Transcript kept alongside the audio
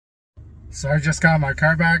So I just got my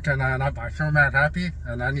car back, and I feel mad happy.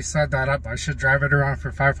 And then he said that I should drive it around for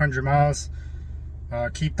 500 miles,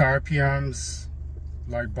 keep the RPMs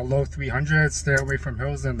like below 300, stay away from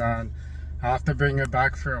hills, and then I have to bring it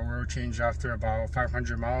back for a oil change after about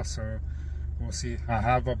 500 miles. So we'll see. I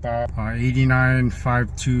have about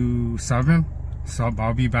 89,527, so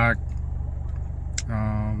I'll be back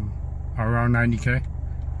around 90k.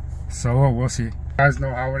 So we'll see. You guys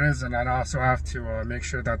know how it is, and then I also have to make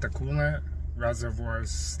sure that the coolant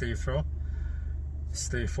reservoirs stay full,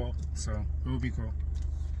 so it will be cool.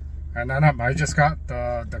 And then I just got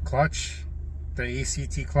the clutch, the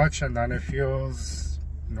ACT clutch, and then it feels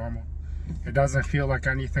normal. It doesn't feel like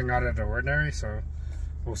anything out of the ordinary, so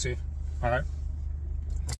we'll see. All right,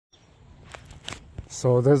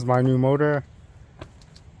 so this is my new motor.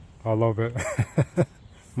 I love it.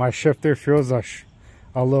 My shifter feels a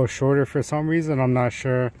little shorter for some reason. I'm not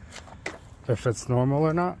sure if it's normal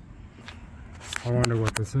or not. I wonder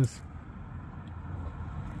what this is.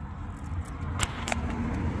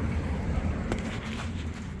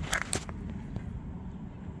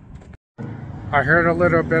 I heard a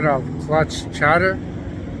little bit of clutch chatter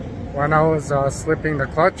when I was slipping the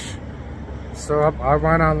clutch. So I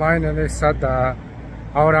went online and they said that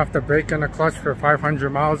I would have to brake in the clutch for 500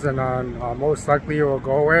 miles, and most likely it will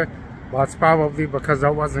go away. But it's probably because I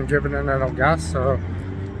wasn't giving it enough gas. So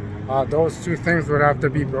those two things would have to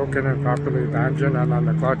be broken in properly, the engine and then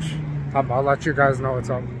the clutch. I'll let you guys know what's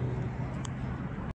up.